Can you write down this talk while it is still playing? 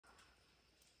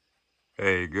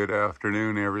Hey, good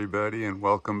afternoon everybody, and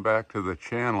welcome back to the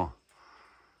channel.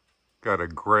 Got a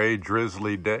gray,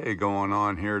 drizzly day going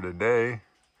on here today.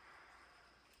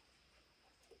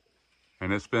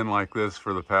 And it's been like this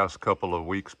for the past couple of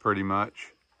weeks pretty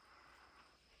much.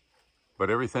 But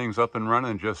everything's up and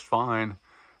running just fine,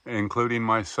 including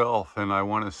myself. And I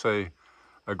want to say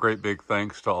a great big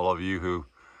thanks to all of you who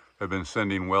have been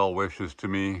sending well wishes to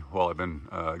me while I've been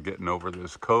getting over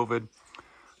this COVID.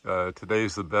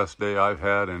 Today's the best day I've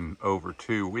had in over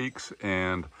 2 weeks,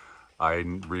 and I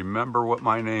remember what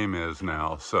my name is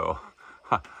now, so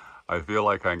I feel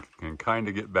like I can kind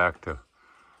of get back to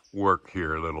work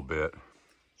here a little bit,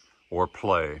 or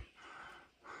play.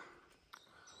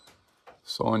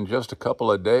 So in just a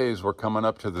couple of days, we're coming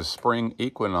up to the spring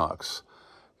equinox,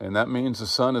 and that means the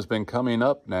sun has been coming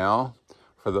up now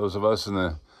for those of us in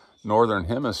the northern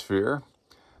hemisphere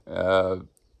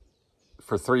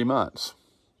for 3 months.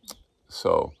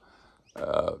 So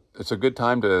it's a good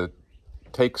time to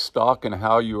take stock in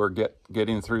how you are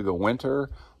getting through the winter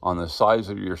on the size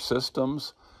of your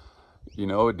systems. You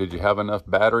know, did you have enough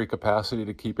battery capacity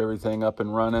to keep everything up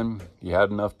and running? You had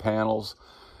enough panels?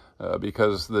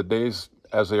 Because the days,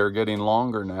 as they are getting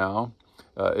longer now,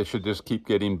 it should just keep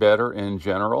getting better in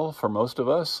general for most of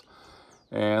us.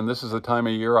 And this is the time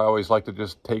of year I always like to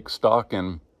just take stock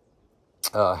in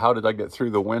how did I get through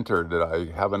the winter? Did I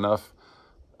have enough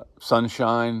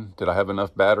sunshine? Did I have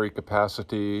enough battery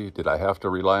capacity? Did I have to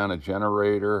rely on a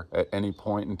generator at any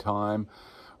point in time?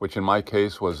 Which in my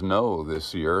case was no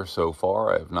this year so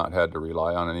far. I have not had to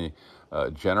rely on any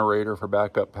generator for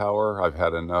backup power. I've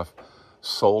had enough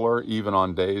solar, even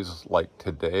on days like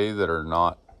today that are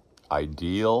not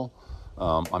ideal.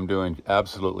 I'm doing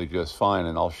absolutely just fine,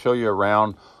 and I'll show you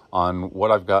around on what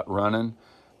I've got running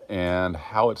and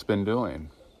how it's been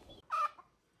doing.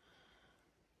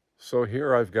 So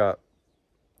here I've got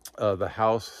the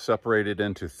house separated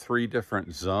into 3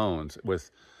 different zones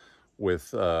with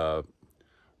 1,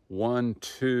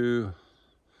 2,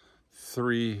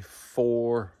 3,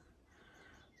 4,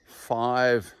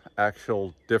 5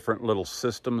 actual different little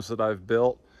systems that I've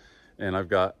built. And I've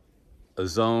got a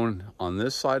zone on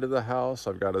this side of the house,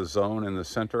 I've got a zone in the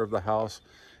center of the house,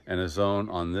 and a zone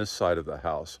on this side of the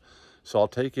house. So I'll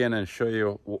take you in and show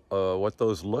you what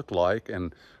those look like.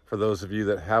 And for those of you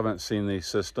that haven't seen these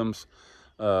systems,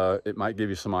 it might give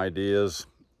you some ideas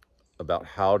about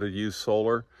how to use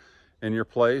solar in your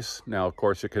place. Now, of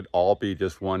course, it could all be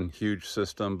just one huge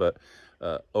system, but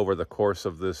over the course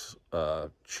of this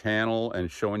channel and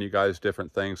showing you guys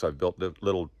different things, I've built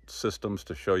little systems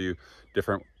to show you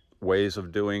different ways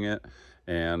of doing it.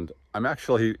 And I'm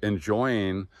actually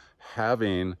enjoying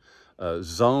having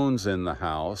zones in the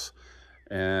house.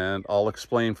 And I'll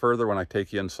explain further when I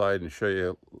take you inside and show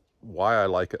you why I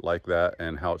like it like that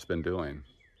and how it's been doing.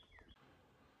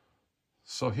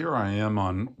 So here I am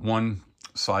on one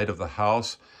side of the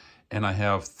house, and I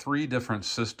have 3 different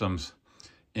systems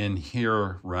in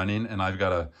here running, and I've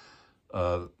got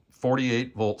a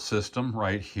 48 volt system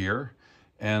right here.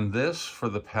 And this, for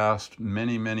the past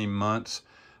many months,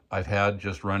 I've had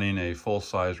just running a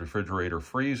full-size refrigerator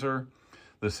freezer.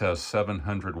 This has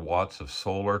 700 watts of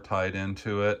solar tied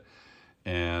into it,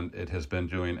 and it has been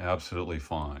doing absolutely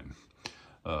fine.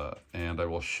 And I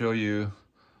will show you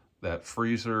that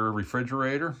freezer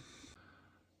refrigerator.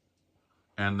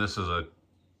 And this is a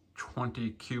 20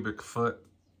 cubic foot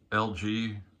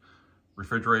LG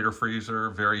refrigerator freezer,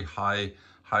 very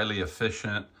highly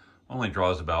efficient, only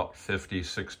draws about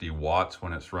 50-60 watts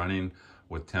when it's running,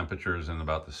 with temperatures in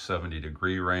about the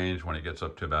 70-degree range. When it gets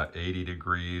up to about 80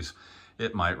 degrees,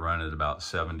 it might run at about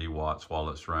 70 watts while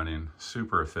it's running.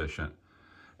 Super efficient.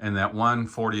 And that one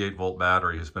 48 volt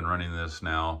battery has been running this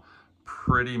now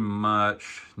pretty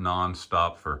much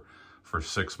nonstop for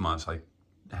 6 months. I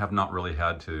have not really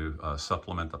had to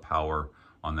supplement the power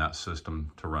on that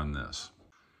system to run this.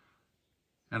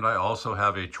 And I also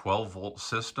have a 12 volt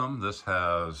system. This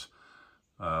has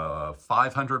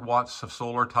 500 watts of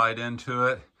solar tied into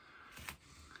it,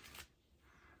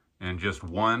 and just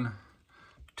one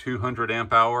 200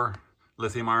 amp hour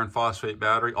lithium iron phosphate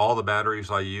battery. All the batteries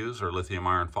I use are lithium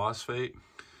iron phosphate.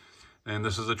 And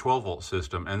this is a 12 volt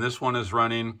system. And this one is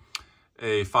running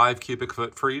a 5 cubic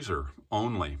foot freezer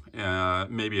only.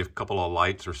 Maybe a couple of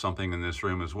lights or something in this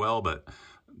room as well, but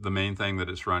the main thing that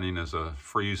it's running is a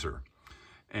freezer.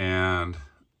 And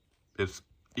it's,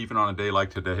 even on a day like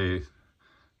today,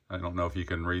 I don't know if you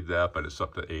can read that, but it's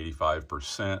up to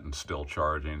 85% and still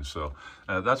charging. So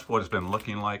that's what it's been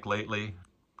looking like lately.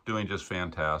 Doing just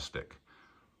fantastic.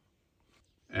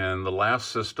 And the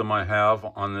last system I have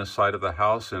on this side of the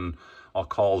house, and I'll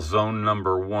call zone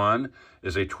number 1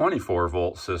 is a 24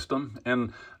 volt system.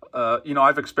 And, you know,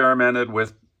 I've experimented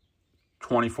with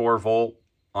 24 volt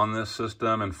on this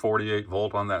system and 48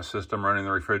 volt on that system running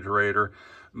the refrigerator.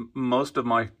 Most of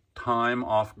my time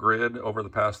off grid over the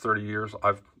past 30 years,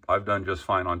 I've done just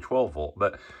fine on 12 volt.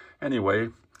 But anyway,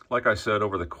 like I said,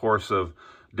 over the course of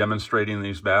demonstrating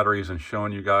these batteries and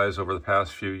showing you guys over the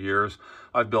past few years,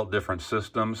 I've built different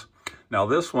systems. Now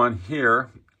this one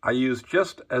here, I use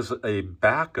just as a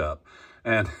backup.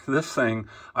 And this thing,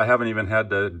 I haven't even had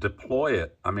to deploy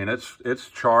it. I mean, it's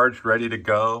charged, ready to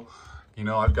go. You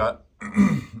know, I've got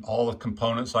all the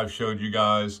components I've showed you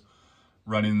guys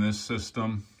running this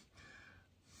system.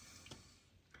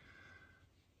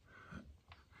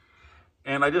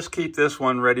 And I just keep this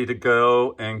one ready to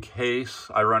go in case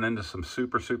I run into some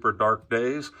super, super dark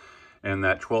days and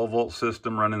that 12 volt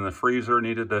system running the freezer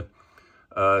needed to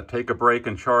take a break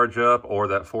and charge up, or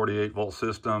that 48 volt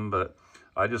system, but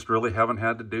I just really haven't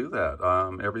had to do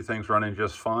that. Everything's running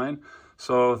just fine.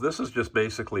 So this is just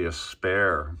basically a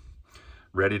spare,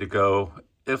 ready to go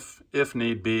if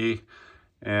need be.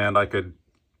 And I could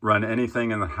run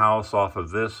anything in the house off of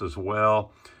this as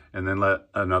well, and then let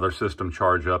another system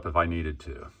charge up if I needed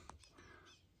to.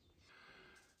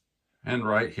 And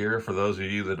right here, for those of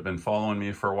you that have been following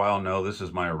me for a while, know this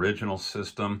is my original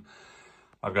system.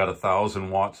 I've got 1,000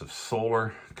 watts of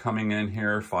solar coming in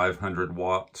here, 500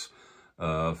 watts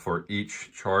for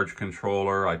each charge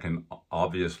controller. I can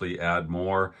obviously add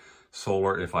more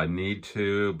solar if I need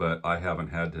to, but I haven't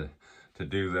had to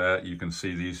do that. You can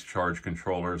see these charge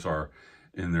controllers are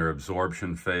in their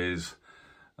absorption phase.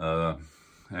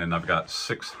 And I've got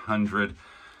 600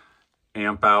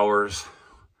 amp hours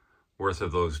worth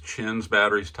of those Chins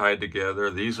batteries tied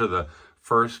together. These are the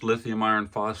first lithium iron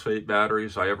phosphate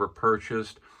batteries I ever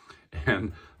purchased,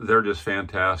 and they're just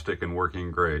fantastic and working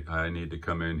great. I need to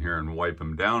come in here and wipe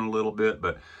them down a little bit,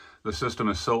 but the system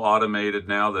is so automated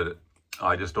now that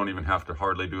I just don't even have to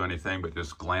hardly do anything but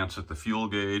just glance at the fuel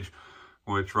gauge,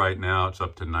 which right now it's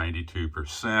up to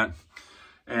 92%.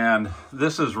 And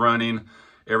this is running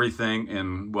everything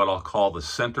in what I'll call the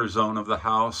center zone of the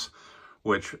house,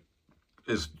 which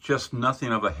is just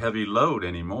nothing of a heavy load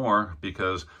anymore,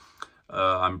 because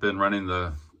I've been running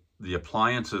the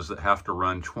appliances that have to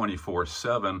run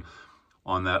 24/7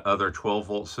 on that other 12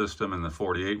 volt system and the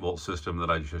 48 volt system that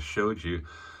I just showed you.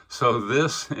 So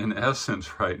this, in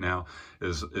essence, right now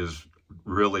is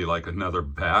really like another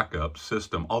backup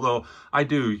system. Although I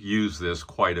do use this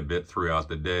quite a bit throughout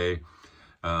the day.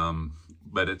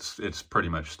 But it's pretty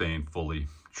much staying fully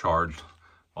charged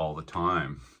all the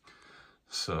time.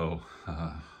 So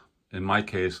in my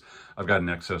case, I've got an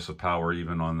excess of power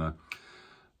even on the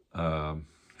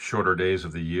shorter days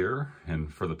of the year.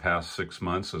 And for the past 6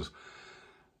 months, as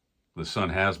the sun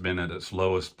has been at its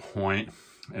lowest point,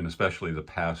 and especially the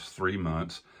past 3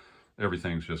 months,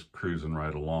 everything's just cruising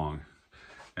right along.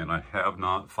 And I have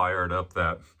not fired up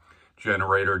that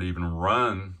generator to even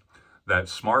run that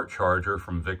smart charger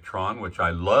from Victron, which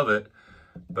I love it,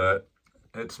 but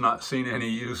it's not seen any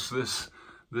use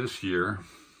this year.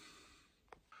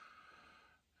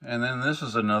 And then this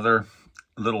is another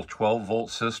little 12 volt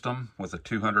system with a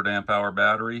 200 amp hour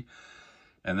battery.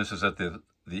 And this is at the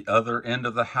other end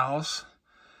of the house.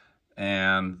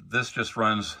 And this just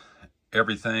runs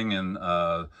everything in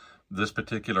this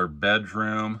particular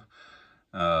bedroom,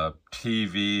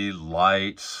 TV,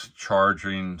 lights,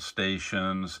 charging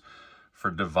stations for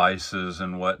devices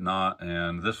and whatnot.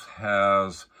 And this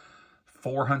has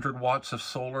 400 watts of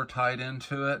solar tied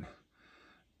into it.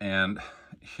 And,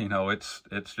 you know, it's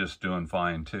just doing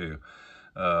fine too.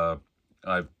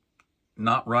 I've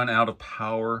not run out of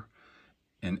power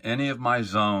in any of my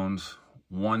zones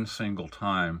one single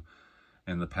time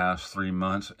in the past 3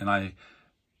 months. And I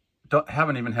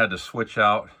haven't even had to switch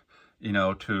out, you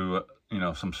know, to, you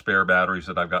know, some spare batteries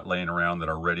that I've got laying around that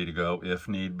are ready to go if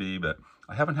need be. But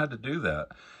I haven't had to do that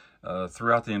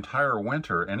throughout the entire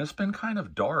winter. And it's been kind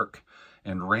of dark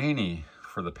and rainy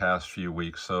for the past few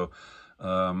weeks. So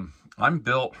I'm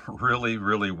built really,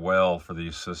 really well for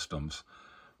these systems.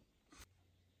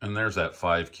 And there's that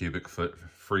 5 cubic foot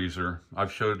freezer.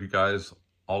 I've showed you guys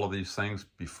all of these things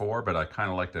before, but I kind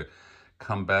of like to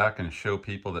come back and show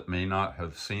people that may not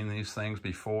have seen these things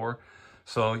before.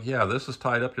 So yeah, this is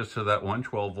tied up just to that one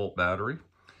 12 volt battery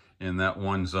in that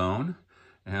one zone.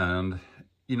 And,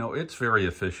 you know, it's very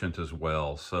efficient as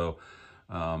well. So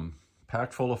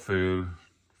packed full of food,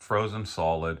 frozen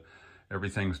solid,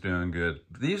 everything's doing good.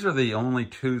 These are the only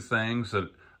 2 things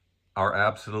that are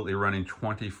absolutely running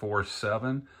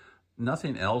 24/7.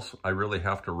 Nothing else I really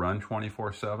have to run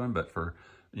 24/7, but for,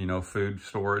 you know, food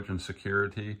storage and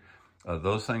security,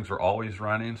 Those things are always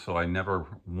running, so I never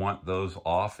want those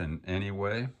off in any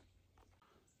way.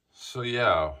 So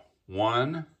yeah,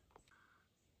 1,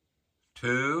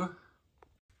 2,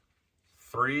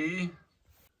 3,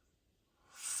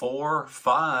 4,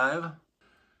 5,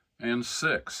 and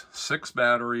 6. 6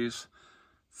 batteries,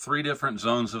 3 different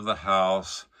zones of the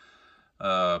house.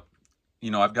 You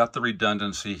know, I've got the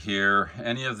redundancy here.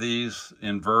 Any of these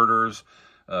inverters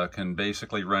can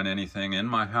basically run anything in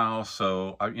my house.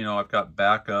 So, you know, I've got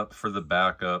backup for the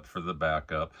backup for the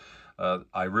backup.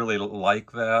 I really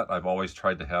like that. I've always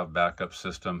tried to have backup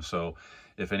systems. So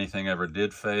if anything ever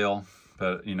did fail,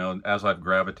 but, you know, as I've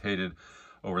gravitated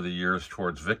over the years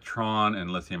towards Victron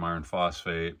and lithium iron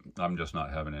phosphate, I'm just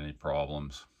not having any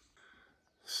problems.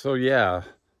 So yeah,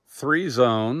 3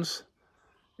 zones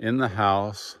in the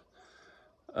house,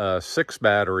 6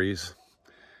 batteries,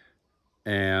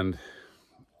 and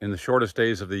in the shortest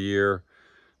days of the year,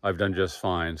 I've done just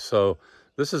fine. So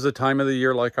this is the time of the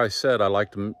year, like I said, I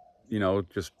like to, you know,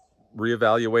 just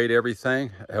reevaluate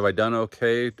everything. Have I done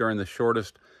okay during the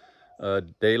shortest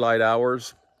daylight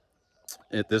hours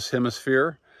at this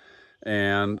hemisphere?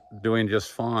 And doing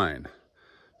just fine.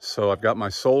 So I've got my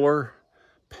solar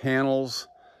panels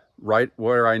right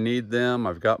where I need them.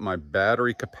 I've got my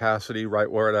battery capacity right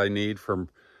where I need for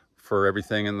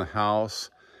everything in the house.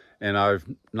 And I've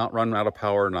not run out of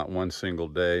power, not one single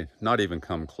day, not even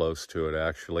come close to it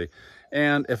actually.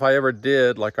 And if I ever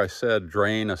did, like I said,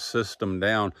 drain a system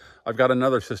down, I've got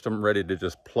another system ready to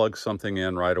just plug something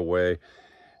in right away.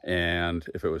 And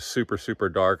if it was super, super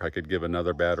dark, I could give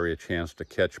another battery a chance to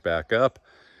catch back up.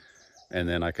 And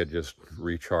then I could just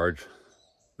recharge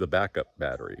the backup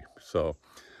battery. So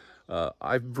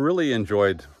I've really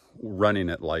enjoyed running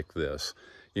it like this.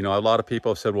 You know, a lot of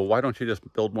people have said, well, why don't you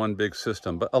just build one big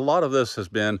system? But a lot of this has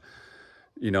been,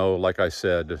 you know, like I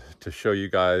said, to show you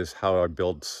guys how I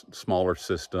build smaller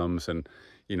systems. And,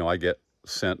 you know, I get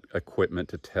sent equipment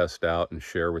to test out and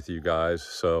share with you guys.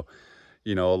 So,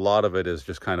 you know, a lot of it is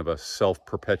just kind of a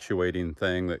self-perpetuating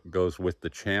thing that goes with the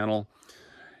channel,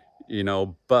 you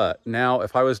know. But now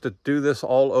if I was to do this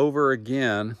all over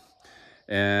again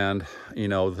and, you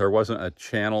know, there wasn't a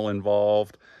channel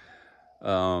involved,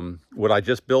 would I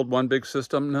just build one big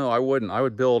system? No, I wouldn't. I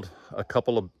would build a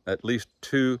couple of, at least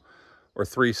 2 or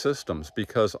 3 systems,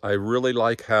 because I really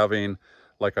like having,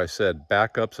 like I said,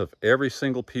 backups of every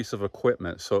single piece of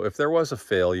equipment. So if there was a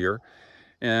failure,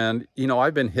 and, you know,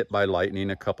 I've been hit by lightning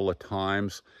a couple of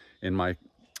times in my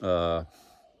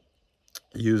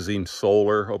using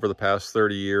solar over the past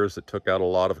 30 years. That took out a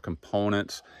lot of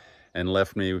components and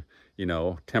left me, you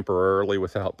know, temporarily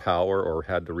without power or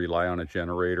had to rely on a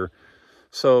generator.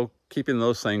 So keeping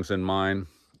those things in mind,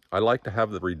 I like to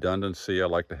have the redundancy. I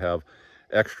like to have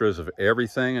extras of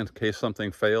everything in case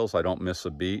something fails. I don't miss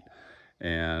a beat.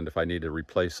 And if I need to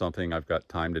replace something, I've got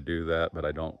time to do that, but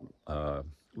I don't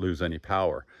lose any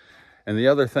power. And the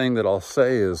other thing that I'll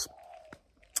say is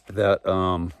that,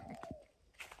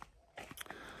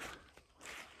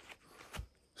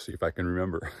 see if I can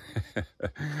remember.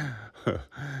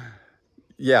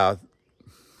 Yeah,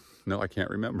 no, I can't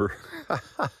remember.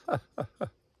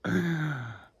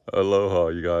 Aloha,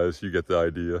 you guys, you get the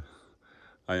idea.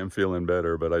 I am feeling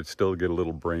better, but I still get a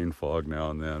little brain fog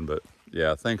now and then. But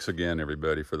yeah, thanks again,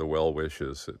 everybody, for the well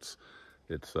wishes.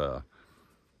 It's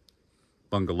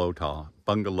bungalow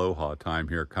time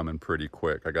here coming pretty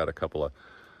quick. I got a couple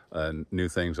of new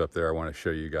things up there I want to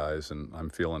show you guys, and I'm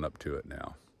feeling up to it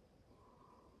now.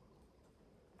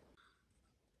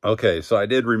 Okay, so I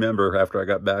did remember after I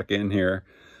got back in here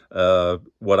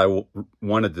what I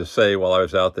wanted to say while I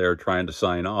was out there trying to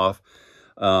sign off.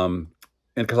 And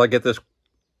because I get this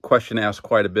question asked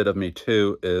quite a bit of me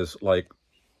too, is like,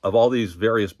 of all these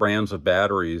various brands of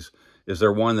batteries, is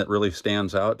there one that really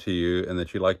stands out to you and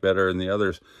that you like better than the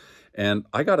others? And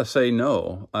I got to say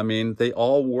no. I mean, they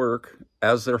all work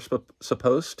as they're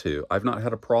supposed to. I've not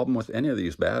had a problem with any of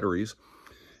these batteries,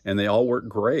 and they all work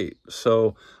great.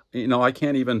 So, you know, I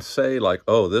can't even say like,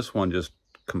 oh, this one just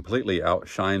completely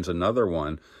outshines another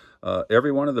one.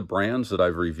 Every one of the brands that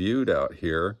I've reviewed out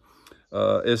here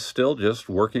is still just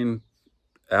working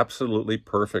absolutely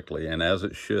perfectly and as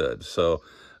it should. So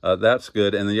that's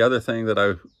good. And the other thing that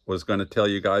I was going to tell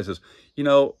you guys is, you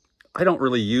know, I don't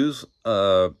really use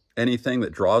anything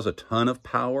that draws a ton of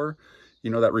power.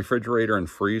 You know, that refrigerator and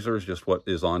freezer is just what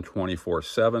is on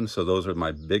 24/7. So those are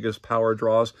my biggest power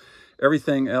draws.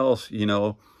 Everything else, you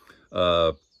know,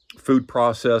 food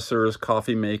processors,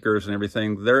 coffee makers and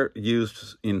everything, they're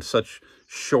used in such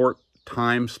short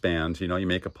time spans. You know, you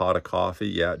make a pot of coffee,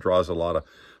 yeah, it draws a lot of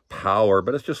power,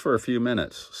 but it's just for a few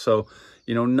minutes. So,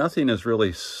 you know, nothing is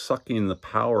really sucking the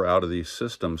power out of these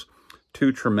systems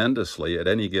too tremendously at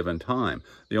any given time.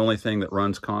 The only thing that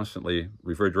runs constantly,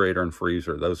 refrigerator and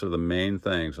freezer. Those are the main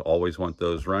things. Always want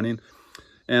those running.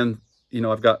 And, you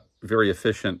know, I've got very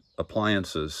efficient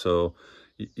appliances. So,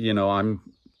 you know, I'm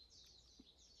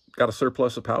got a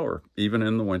surplus of power, even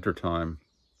in the wintertime.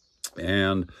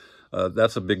 And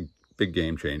that's a big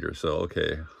game changer. So,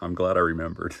 okay, I'm glad I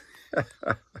remembered.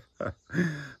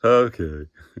 Okay,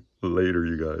 later,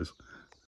 you guys.